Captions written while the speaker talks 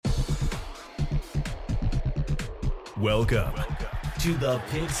Welcome to the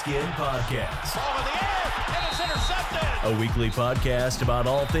Pigskin Podcast. Ball in the air, and it's intercepted. A weekly podcast about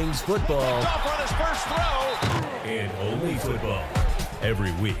all things football Off on his first throw. and only football.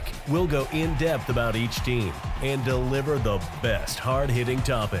 Every week, we'll go in-depth about each team and deliver the best hard-hitting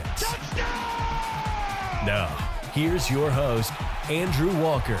topics. Touchdown! Now, here's your host, Andrew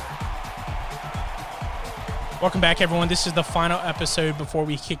Walker. Welcome back, everyone. This is the final episode before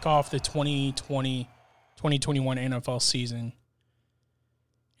we kick off the 2020-2021 NFL season. And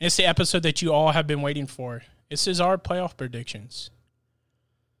it's the episode that you all have been waiting for. This is our playoff predictions.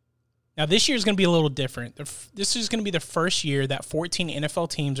 Now, this year is going to be a little different. This is going to be the first year that 14 NFL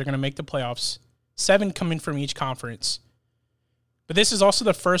teams are going to make the playoffs, 7 coming from each conference. But this is also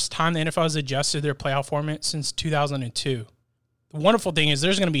the first time the NFL has adjusted their playoff format since 2002. The wonderful thing is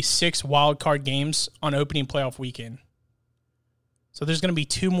there's going to be 6 wild card games on opening playoff weekend. So there's going to be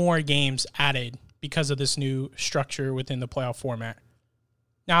 2 more games added because of this new structure within the playoff format.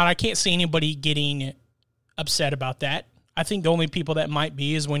 Now, I can't see anybody getting upset about that. I think the only people that might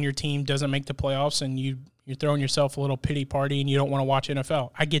be is when your team doesn't make the playoffs and you're throwing yourself a little pity party and you don't want to watch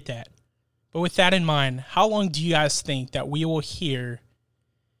NFL. I get that. But with that in mind, how long do you guys think that we will hear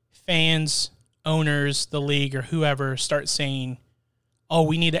fans, owners, the league, or whoever start saying, oh,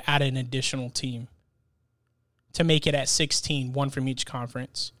 we need to add an additional team to make it at 16, 1 from each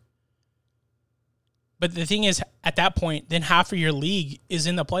conference? But the thing is, at that point, then half of your league is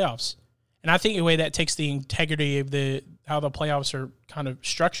in the playoffs. And I think in a way that takes the integrity of how the playoffs are kind of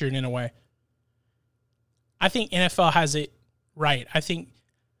structured in a way. I think NFL has it right. I think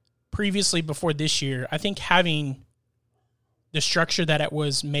previously, before this year, I think having the structure that it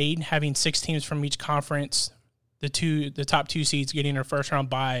was made, having 6 teams from each conference, the top 2 seeds getting their first round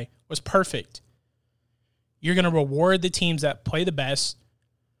bye, was perfect. You're going to reward the teams that play the best,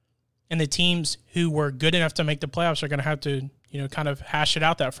 and the teams who were good enough to make the playoffs are going to have to, kind of hash it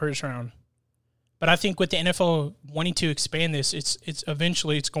out that first round. But I think with the NFL wanting to expand this, it's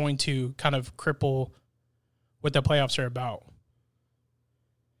eventually going to kind of cripple what the playoffs are about.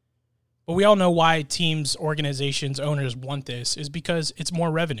 But we all know why teams, organizations, owners want this is because it's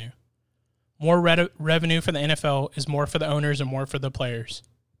more revenue. More revenue for the NFL is more for the owners and more for the players.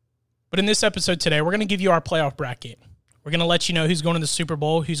 But in this episode today, we're going to give you our playoff bracket. We're going to let you know who's going to the Super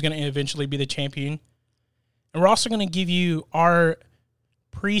Bowl, who's going to eventually be the champion. And we're also going to give you our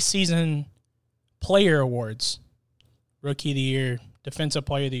preseason player awards. Rookie of the Year, Defensive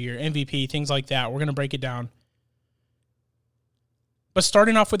Player of the Year, MVP, things like that. We're going to break it down. But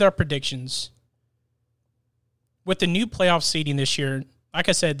starting off with our predictions, with the new playoff seeding this year, like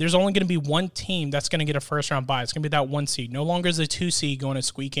I said, there's only going to be one team that's going to get a first-round bye. It's going to be that 1 seed. No longer is the 2 seed going to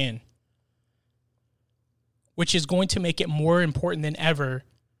squeak in, which is going to make it more important than ever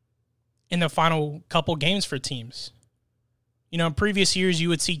in the final couple games for teams. In previous years, you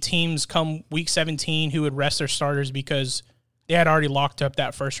would see teams come week 17 who would rest their starters because they had already locked up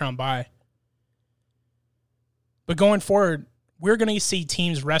that first-round bye. But going forward, we're going to see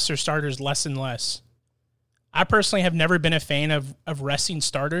teams rest their starters less and less. I personally have never been a fan of resting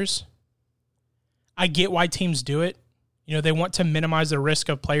starters. I get why teams do it. They want to minimize the risk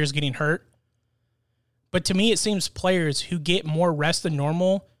of players getting hurt. But to me, it seems players who get more rest than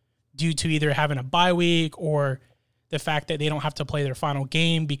normal due to either having a bye week or the fact that they don't have to play their final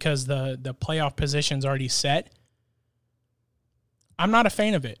game because the playoff position's already set. I'm not a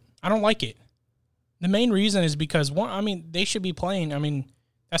fan of it. I don't like it. The main reason is because, they should be playing.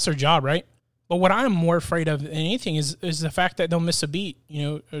 That's their job, right? But what I'm more afraid of than anything is the fact that they'll miss a beat,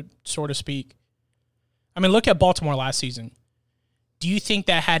 so to speak. Look at Baltimore last season. Do you think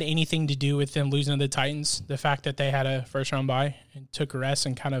that had anything to do with them losing to the Titans? The fact that they had a first-round bye and took a rest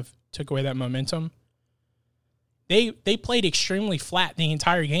and kind of took away that momentum? They played extremely flat the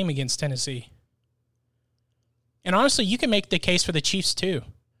entire game against Tennessee. And honestly, you can make the case for the Chiefs too.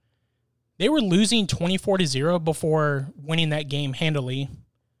 They were losing 24-0 before winning that game handily.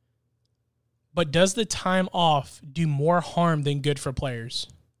 But does the time off do more harm than good for players?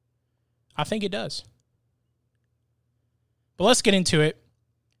 I think it does. But let's get into it.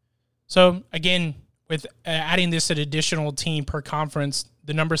 So, again, with adding this an additional team per conference,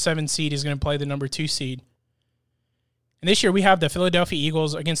 the number 7 seed is going to play the number 2 seed. And this year we have the Philadelphia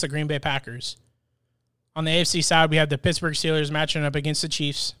Eagles against the Green Bay Packers. On the AFC side, we have the Pittsburgh Steelers matching up against the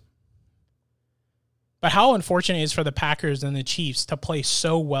Chiefs. But how unfortunate it is for the Packers and the Chiefs to play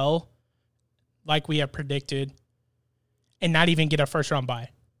so well like we have predicted and not even get a first-round bye.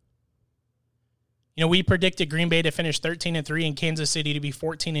 We predicted Green Bay to finish 13-3 and Kansas City to be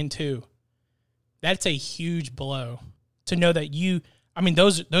 14-2. That's a huge blow to know that I mean,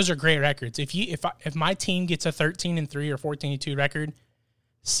 those are great records. If my team gets a 13-3 or 14-2 record,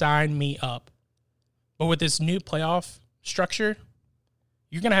 sign me up. But with this new playoff structure,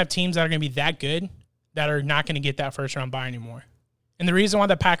 you're going to have teams that are going to be that good that are not going to get that first round bye anymore. And the reason why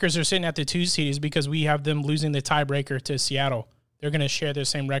the Packers are sitting at the 2 seed is because we have them losing the tiebreaker to Seattle. They're going to share the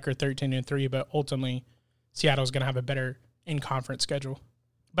same record, 13-3, but ultimately Seattle's going to have a better in-conference schedule.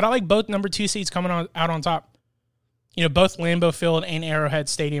 But I like both number 2 seeds coming out on top. You know, both Lambeau Field and Arrowhead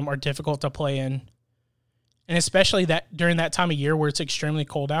Stadium are difficult to play in. And especially that during that time of year where it's extremely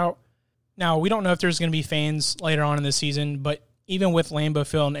cold out. Now, we don't know if there's going to be fans later on in the season, but even with Lambeau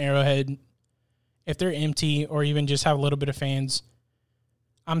Field and Arrowhead, if they're empty or even just have a little bit of fans,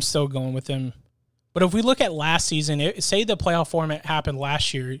 I'm still going with them. But if we look at last season, say the playoff format happened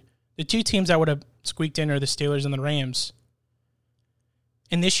last year, the 2 teams that would have squeaked in are the Steelers and the Rams.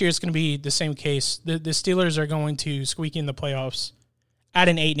 And this year it's going to be the same case. The Steelers are going to squeak in the playoffs at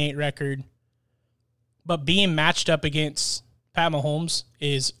an 8-8 record. But being matched up against Pat Mahomes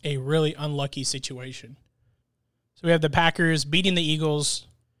is a really unlucky situation. So we have the Packers beating the Eagles,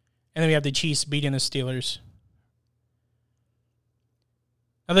 and then we have the Chiefs beating the Steelers.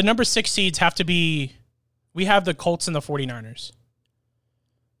 Now the number 6 seeds have to be, we have the Colts and the 49ers.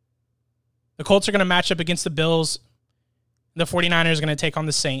 The Colts are going to match up against the Bills. The 49ers are going to take on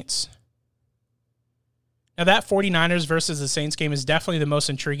the Saints. Now, that 49ers versus the Saints game is definitely the most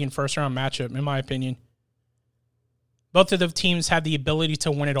intriguing first-round matchup, in my opinion. Both of the teams have the ability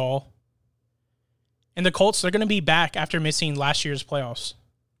to win it all. And the Colts, they're going to be back after missing last year's playoffs.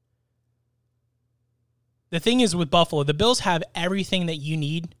 The thing is with Buffalo, the Bills have everything that you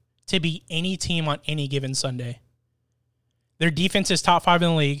need to beat any team on any given Sunday. Their defense is top 5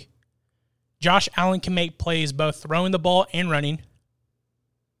 in the league. Josh Allen can make plays both throwing the ball and running.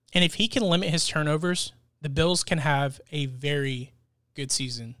 And if he can limit his turnovers, the Bills can have a very good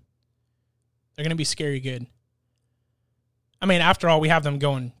season. They're going to be scary good. I mean, after all, we have them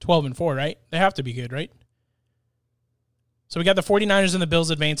going 12-4, right? They have to be good, right? So we got the 49ers and the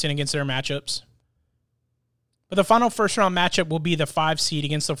Bills advancing against their matchups. But the final first-round matchup will be the 5 seed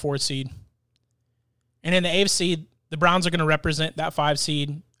against the 4 seed. And in the AFC, the Browns are going to represent that 5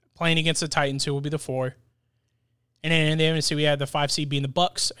 seed, playing against the Titans, who will be the 4. And then in the NFC, we have the 5 seed being the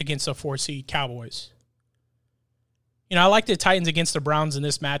Bucs against the 4 seed Cowboys. You know, I like the Titans against the Browns in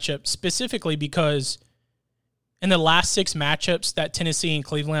this matchup specifically because in the last 6 matchups that Tennessee and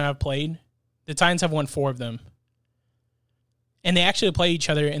Cleveland have played, the Titans have won 4 of them. And they actually play each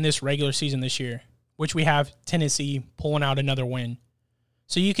other in this regular season this year, which we have Tennessee pulling out another win.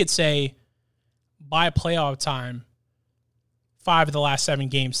 So you could say by playoff time, 5 of the last 7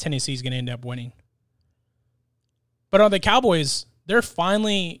 games, Tennessee's going to end up winning. But on the Cowboys, they're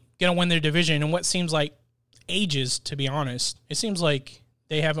finally going to win their division in what seems like ages, to be honest. It seems like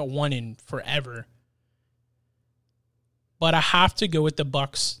they haven't won in forever. But I have to go with the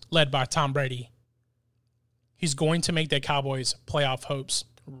Bucs, led by Tom Brady. He's going to make the Cowboys' playoff hopes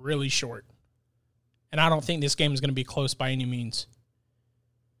really short. And I don't think this game is going to be close by any means.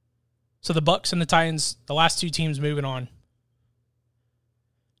 So the Bucs and the Titans, the last 2 teams moving on.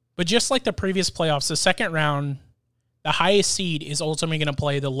 But just like the previous playoffs, the second round, the highest seed is ultimately going to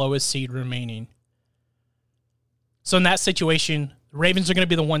play the lowest seed remaining. So in that situation, the Ravens are going to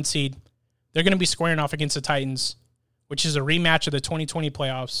be the 1 seed. They're going to be squaring off against the Titans, which is a rematch of the 2020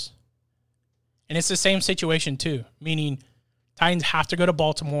 playoffs. And it's the same situation too, meaning Titans have to go to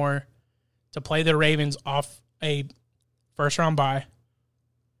Baltimore to play the Ravens off a first-round bye.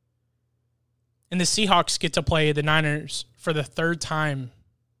 And the Seahawks get to play the Niners for the 3rd time.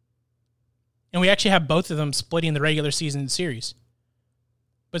 And we actually have both of them splitting the regular season series.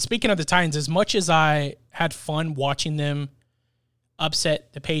 But speaking of the Titans, as much as I had fun watching them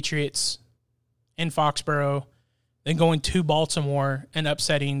upset the Patriots in Foxborough, then going to Baltimore and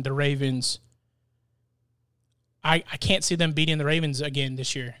upsetting the Ravens, I can't see them beating the Ravens again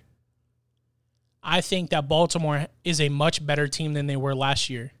this year. I think that Baltimore is a much better team than they were last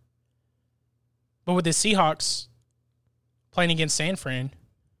year. But with the Seahawks playing against San Fran,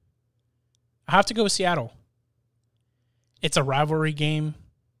 I have to go with Seattle. It's a rivalry game,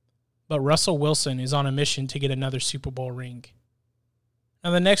 but Russell Wilson is on a mission to get another Super Bowl ring.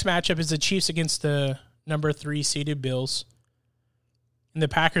 Now the next matchup is the Chiefs against the number 3 seeded Bills. And the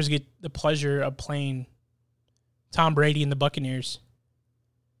Packers get the pleasure of playing Tom Brady and the Buccaneers.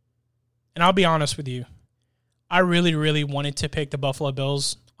 And I'll be honest with you, I really, really wanted to pick the Buffalo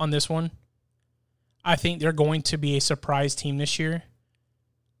Bills on this one. I think they're going to be a surprise team this year.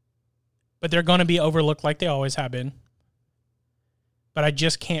 But they're going to be overlooked like they always have been. But I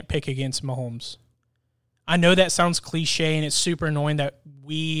just can't pick against Mahomes. I know that sounds cliche, and it's super annoying that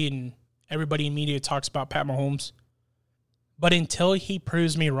we and everybody in media talks about Pat Mahomes. But until he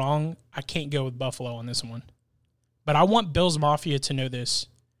proves me wrong, I can't go with Buffalo on this one. But I want Bills Mafia to know this.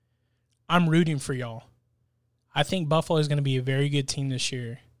 I'm rooting for y'all. I think Buffalo is going to be a very good team this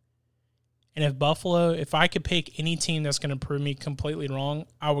year. And if I could pick any team that's going to prove me completely wrong,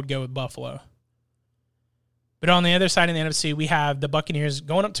 I would go with Buffalo. But on the other side of the NFC, we have the Buccaneers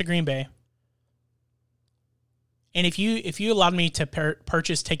going up to Green Bay. And if you allowed me to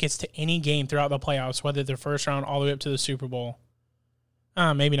purchase tickets to any game throughout the playoffs, whether they're first round all the way up to the Super Bowl,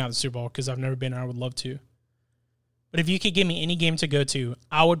 maybe not the Super Bowl because I've never been and I would love to. But if you could give me any game to go to,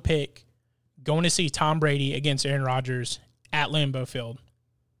 I would pick going to see Tom Brady against Aaron Rodgers at Lambeau Field.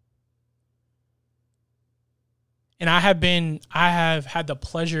 And I have had the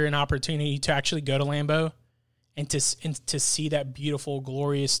pleasure and opportunity to actually go to Lambeau and to see that beautiful,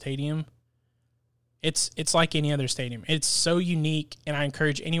 glorious stadium. It's like any other stadium. It's so unique, and I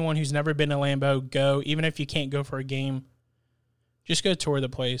encourage anyone who's never been to Lambeau, go. Even if you can't go for a game, just go tour the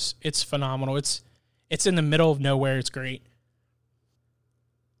place. It's phenomenal. It's in the middle of nowhere. It's great.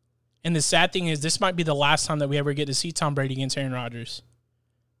 And the sad thing is this might be the last time that we ever get to see Tom Brady against Aaron Rodgers.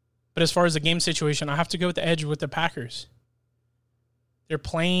 But as far as the game situation, I have to go with the edge with the Packers. They're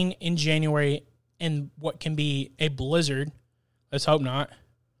playing in January in what can be a blizzard. Let's hope not.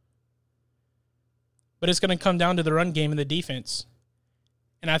 But it's going to come down to the run game and the defense.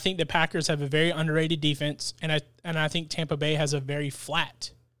 And I think the Packers have a very underrated defense, and I think Tampa Bay has a very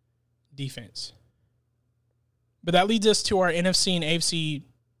flat defense. But that leads us to our NFC and AFC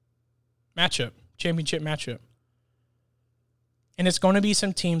championship matchup. And it's going to be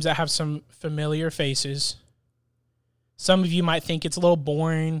some teams that have some familiar faces. Some of you might think it's a little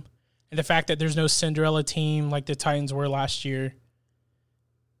boring, and the fact that there's no Cinderella team like the Titans were last year.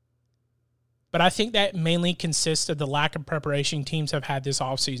 But I think that mainly consists of the lack of preparation teams have had this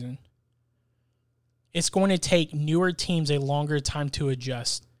offseason. It's going to take newer teams a longer time to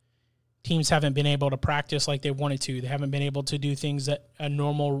adjust. Teams haven't been able to practice like they wanted to. They haven't been able to do things that a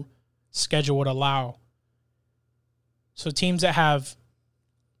normal schedule would allow. So teams that have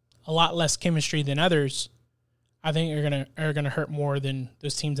a lot less chemistry than others, I think are gonna hurt more than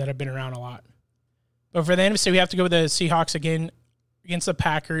those teams that have been around a lot. But for the NFC, we have to go with the Seahawks again against the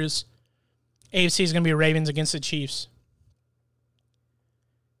Packers. AFC is going to be Ravens against the Chiefs.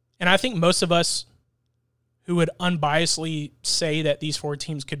 And I think most of us who would unbiasedly say that these four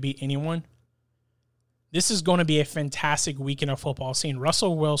teams could beat anyone, this is going to be a fantastic weekend of football, seeing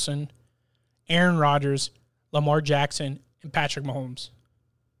Russell Wilson, Aaron Rodgers, Lamar Jackson, and Patrick Mahomes.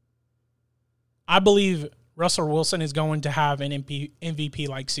 I believe Russell Wilson is going to have an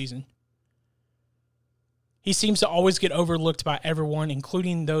MVP-like season. He seems to always get overlooked by everyone,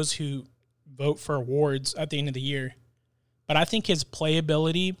 including those who vote for awards at the end of the year. But I think his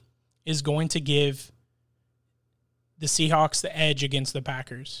playability is going to give the Seahawks the edge against the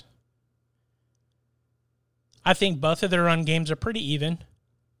Packers. I think both of their run games are pretty even.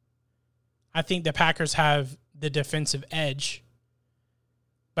 I think the Packers have the defensive edge,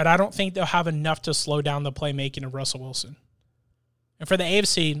 but I don't think they'll have enough to slow down the playmaking of Russell Wilson. And for the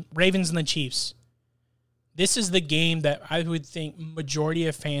AFC, Ravens and the Chiefs, this is the game that I would think majority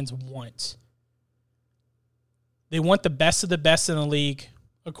of fans want. They want the best of the best in the league,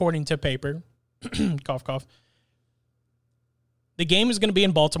 according to paper. Cough, cough. The game is going to be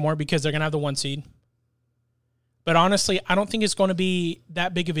in Baltimore because they're going to have the 1 seed. But honestly, I don't think it's going to be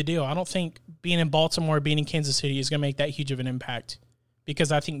that big of a deal. I don't think being in Baltimore, being in Kansas City is going to make that huge of an impact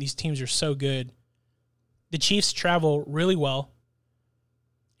because I think these teams are so good. The Chiefs travel really well,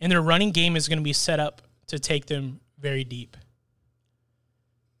 and their running game is going to be set up to take them very deep.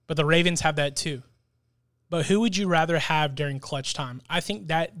 But the Ravens have that too. But who would you rather have during clutch time? I think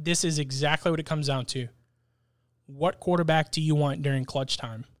that this is exactly what it comes down to. What quarterback do you want during clutch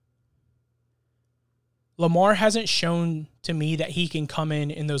time? Lamar hasn't shown to me that he can come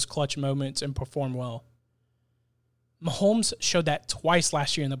in those clutch moments and perform well. Mahomes showed that twice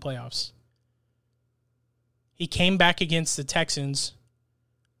last year in the playoffs. He came back against the Texans.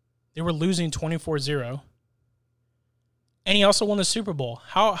 They were losing 24-0. And he also won the Super Bowl.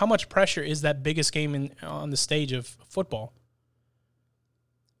 How much pressure is that biggest game on the stage of football?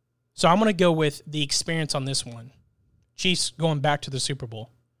 So I'm going to go with the experience on this one. Chiefs going back to the Super Bowl.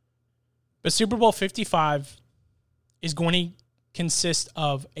 But Super Bowl 55 is going to consist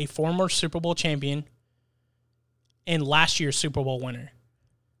of a former Super Bowl champion and last year's Super Bowl winner.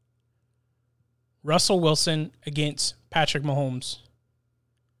 Russell Wilson against Patrick Mahomes.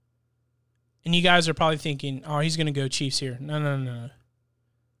 And you guys are probably thinking, oh, he's going to go Chiefs here. No.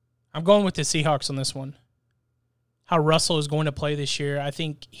 I'm going with the Seahawks on this one. how Russell is going to play this year, I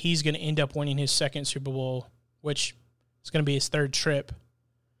think he's going to end up winning his second Super Bowl, which is going to be his third trip.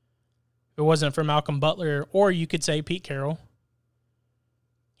 If it wasn't for Malcolm Butler, or you could say Pete Carroll,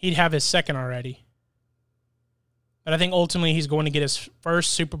 he'd have his second already. But I think ultimately he's going to get his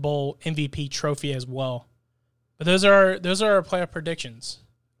first Super Bowl MVP trophy as well. But those are our playoff predictions.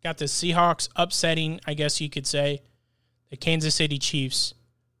 Got the Seahawks upsetting, I guess you could say, the Kansas City Chiefs.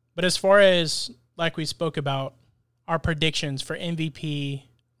 But as far as, like we spoke about, our predictions for MVP,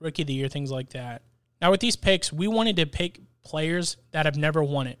 Rookie of the Year, things like that. Now with these picks, we wanted to pick players that have never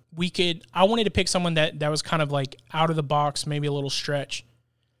won it. I wanted to pick someone that was kind of like out of the box, maybe a little stretch.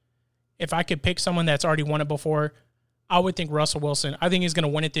 If I could pick someone that's already won it before, I would think Russell Wilson. I think he's going to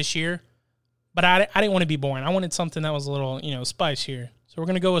win it this year. But I didn't want to be boring. I wanted something that was a little, spice here. So we're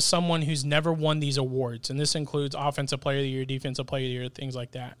going to go with someone who's never won these awards. And this includes Offensive Player of the Year, Defensive Player of the Year, things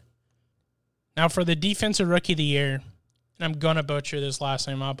like that. Now for the Defensive Rookie of the Year, and I'm going to butcher this last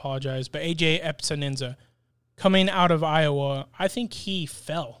name, I apologize, but AJ Epinesa, coming out of Iowa, I think he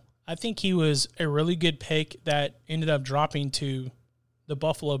fell. I think he was a really good pick that ended up dropping to the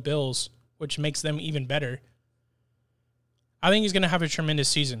Buffalo Bills, which makes them even better. I think he's going to have a tremendous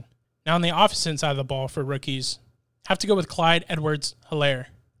season. Now on the opposite side of the ball for rookies, have to go with Clyde Edwards-Helaire.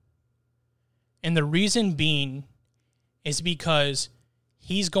 And the reason being is because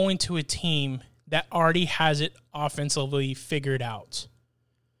he's going to a team that already has it offensively figured out.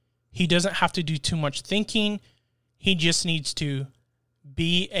 He doesn't have to do too much thinking. He just needs to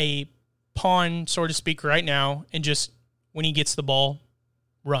be a pawn, so to speak, right now, and just, when he gets the ball,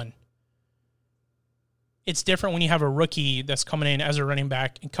 run. It's different when you have a rookie that's coming in as a running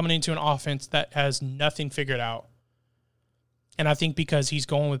back and coming into an offense that has nothing figured out. And I think because he's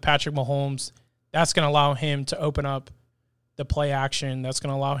going with Patrick Mahomes, that's going to allow him to open up the play action. That's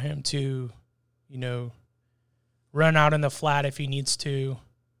going to allow him to, run out in the flat if he needs to.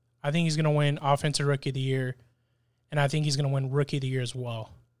 I think he's going to win Offensive Rookie of the Year, and I think he's going to win Rookie of the Year as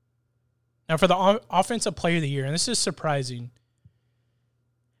well. Now for the Offensive Player of the Year, and this is surprising,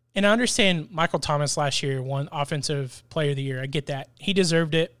 and I understand Michael Thomas last year won Offensive Player of the Year. I get that. He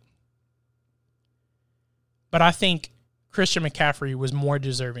deserved it. But I think Christian McCaffrey was more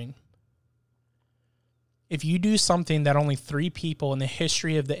deserving. If you do something that only 3 people in the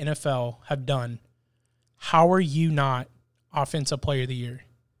history of the NFL have done, how are you not Offensive Player of the Year?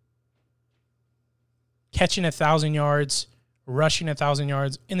 Catching 1,000 yards, rushing 1,000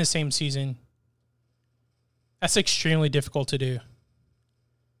 yards in the same season, that's extremely difficult to do.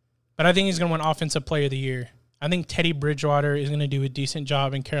 But I think he's going to win Offensive Player of the Year. I think Teddy Bridgewater is going to do a decent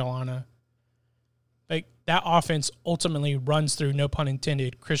job in Carolina. Like, that offense ultimately runs through, no pun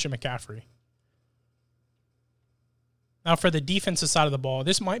intended, Christian McCaffrey. Now, for the defensive side of the ball,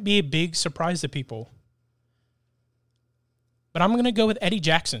 this might be a big surprise to people. But I'm going to go with Eddie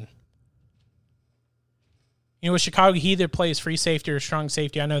Jackson. With Chicago, he either plays free safety or strong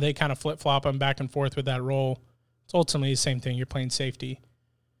safety. I know they kind of flip-flop him back and forth with that role. It's ultimately the same thing. You're playing safety.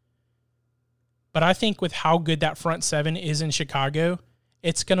 But I think with how good that front seven is in Chicago,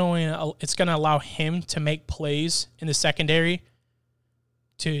 it's going to allow him to make plays in the secondary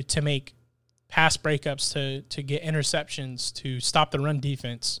to make pass breakups, to get interceptions, to stop the run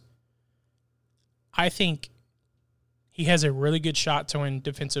defense. I think he has a really good shot to win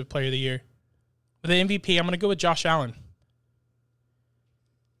Defensive Player of the Year. With the MVP, I'm going to go with Josh Allen.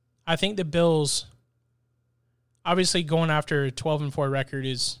 I think the Bills, obviously going after a 12-4 record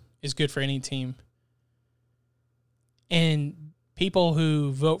is good for any team. And people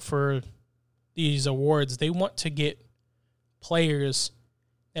who vote for these awards, they want to get players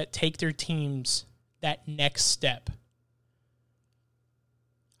that take their teams that next step.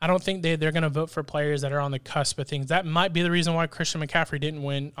 I don't think they're going to vote for players that are on the cusp of things. That might be the reason why Christian McCaffrey didn't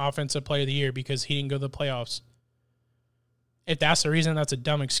win Offensive Player of the Year, because he didn't go to the playoffs. If that's the reason, that's a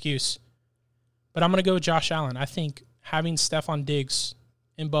dumb excuse. But I'm going to go with Josh Allen. I think having Stephon Diggs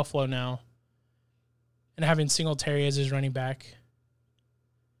in Buffalo now and having Singletary as his running back,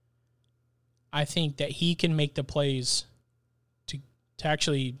 I think that he can make the plays to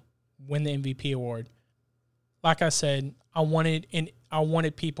actually win the MVP award. Like I said, I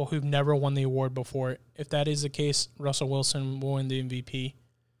wanted people who've never won the award before. If that is the case, Russell Wilson will win the MVP.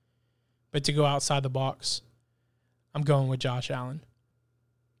 But to go outside the box, I'm going with Josh Allen.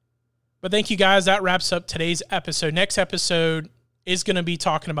 But thank you, guys. That wraps up today's episode. Next episode is going to be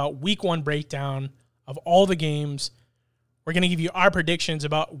talking about Week 1 breakdown of all the games. We're going to give you our predictions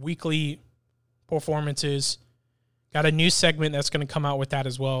about weekly performances. Got a new segment that's going to come out with that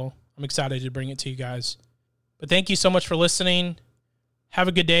as well. I'm excited to bring it to you guys. But thank you so much for listening. Have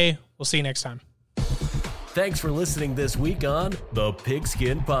a good day. We'll see you next time. Thanks for listening this week on the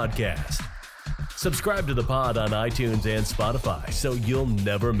Pigskin Podcast. Subscribe to the pod on iTunes and Spotify so you'll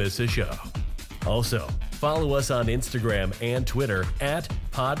never miss a show. Also, follow us on Instagram and Twitter at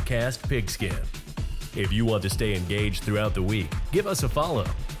Podcast Pigskin. If you want to stay engaged throughout the week, give us a follow.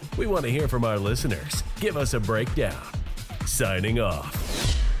 We want to hear from our listeners. Give us a breakdown. Signing off.